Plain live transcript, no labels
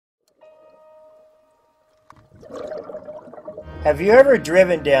Have you ever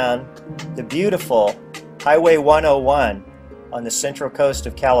driven down the beautiful Highway 101 on the central coast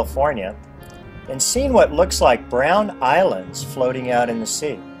of California and seen what looks like brown islands floating out in the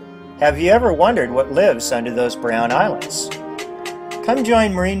sea? Have you ever wondered what lives under those brown islands? Come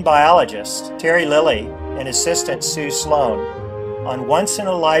join marine biologist Terry Lilly and assistant Sue Sloan on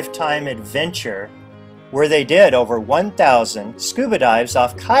once-in-a-lifetime adventure where they did over 1,000 scuba dives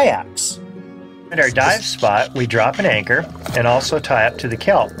off kayaks. At our dive spot, we drop an anchor and also tie up to the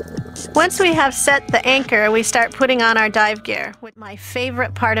kelp. Once we have set the anchor, we start putting on our dive gear. My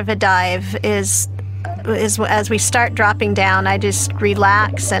favorite part of a dive is as we start dropping down, I just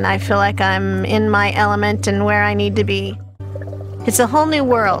relax and I feel like I'm in my element and where I need to be. It's a whole new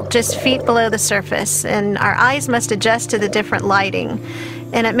world, just feet below the surface, and our eyes must adjust to the different lighting.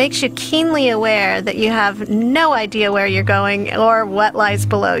 And it makes you keenly aware that you have no idea where you're going or what lies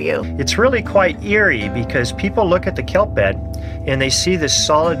below you. It's really quite eerie because people look at the kelp bed and they see this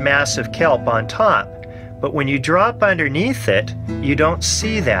solid mass of kelp on top. But when you drop underneath it, you don't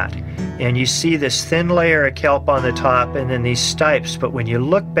see that. And you see this thin layer of kelp on the top and then these stipes. But when you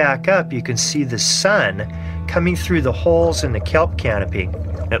look back up, you can see the sun coming through the holes in the kelp canopy.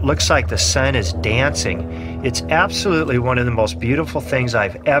 It looks like the sun is dancing. It's absolutely one of the most beautiful things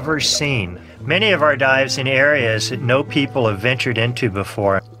I've ever seen. Many of our dives in areas that no people have ventured into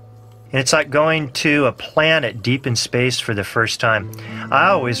before. And it's like going to a planet deep in space for the first time. I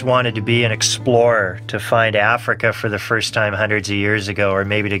always wanted to be an explorer, to find Africa for the first time hundreds of years ago, or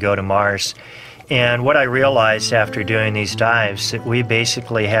maybe to go to Mars. And what I realized after doing these dives, that we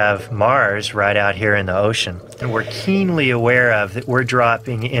basically have Mars right out here in the ocean. And we're keenly aware of that we're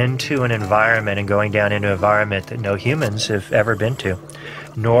dropping into an environment and going down into an environment that no humans have ever been to,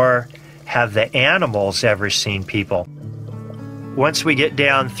 nor have the animals ever seen people. Once we get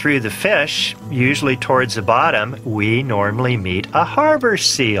down through the fish, usually towards the bottom, we normally meet a harbor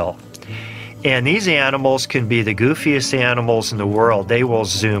seal. And these animals can be the goofiest animals in the world. They will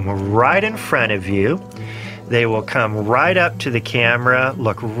zoom right in front of you. They will come right up to the camera,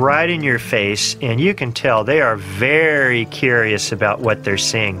 look right in your face, and you can tell they are very curious about what they're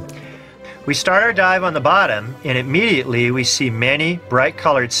seeing. We start our dive on the bottom, and immediately we see many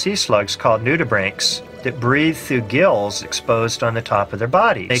bright-colored sea slugs called nudibranchs that breathe through gills exposed on the top of their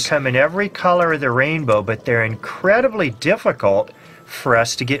bodies. They come in every color of the rainbow, but they're incredibly difficult for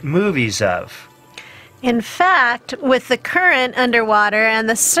us to get movies of. In fact, with the current underwater and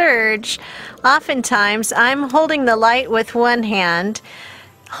the surge, oftentimes I'm holding the light with one hand,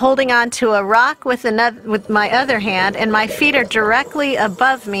 holding onto a rock with my other hand, and my feet are directly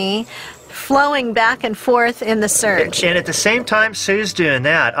above me, flowing back and forth in the surge. And at the same time Sue's doing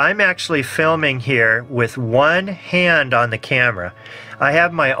that, I'm actually filming here with one hand on the camera. I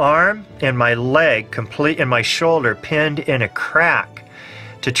have my arm and my leg and my shoulder pinned in a crack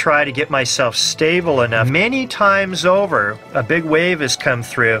to try to get myself stable enough. Many times over, a big wave has come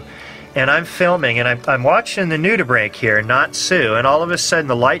through and I'm filming and I'm watching the nudibranch here, not Sue, and all of a sudden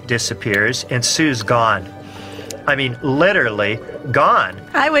the light disappears and Sue's gone. I mean, literally gone.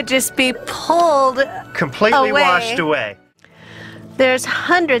 I would just be pulled completely washed away. There's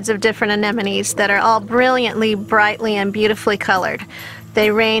hundreds of different anemones that are all brilliantly, brightly, and beautifully colored. They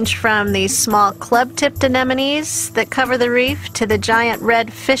range from these small club-tipped anemones that cover the reef to the giant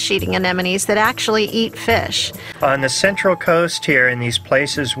red fish-eating anemones that actually eat fish. On the central coast here, in these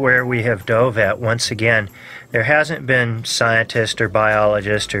places where we have dove at, once again, there hasn't been scientists or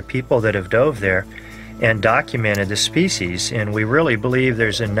biologists or people that have dove there and documented the species, and we really believe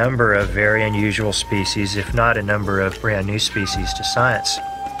there's a number of very unusual species, if not a number of brand new species to science.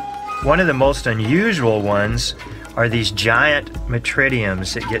 One of the most unusual ones are these giant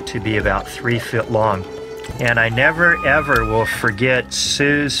metridiums that get to be about 3 feet long. And I never ever will forget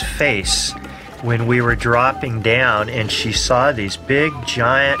Sue's face when we were dropping down and she saw these big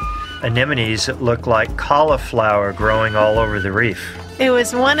giant anemones that look like cauliflower growing all over the reef. It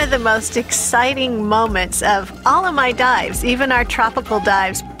was one of the most exciting moments of all of my dives, even our tropical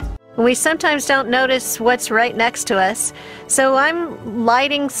dives. We sometimes don't notice what's right next to us, so I'm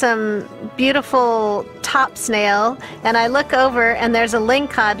lighting some beautiful top snail, and I look over and there's a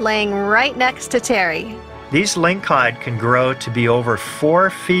lingcod laying right next to Terry. These lingcod can grow to be over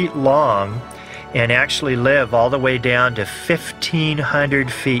 4 feet long and actually live all the way down to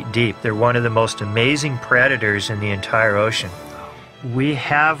 1,500 feet deep. They're one of the most amazing predators in the entire ocean. We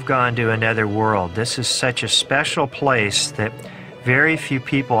have gone to another world. This is such a special place that very few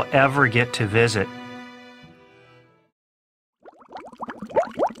people ever get to visit.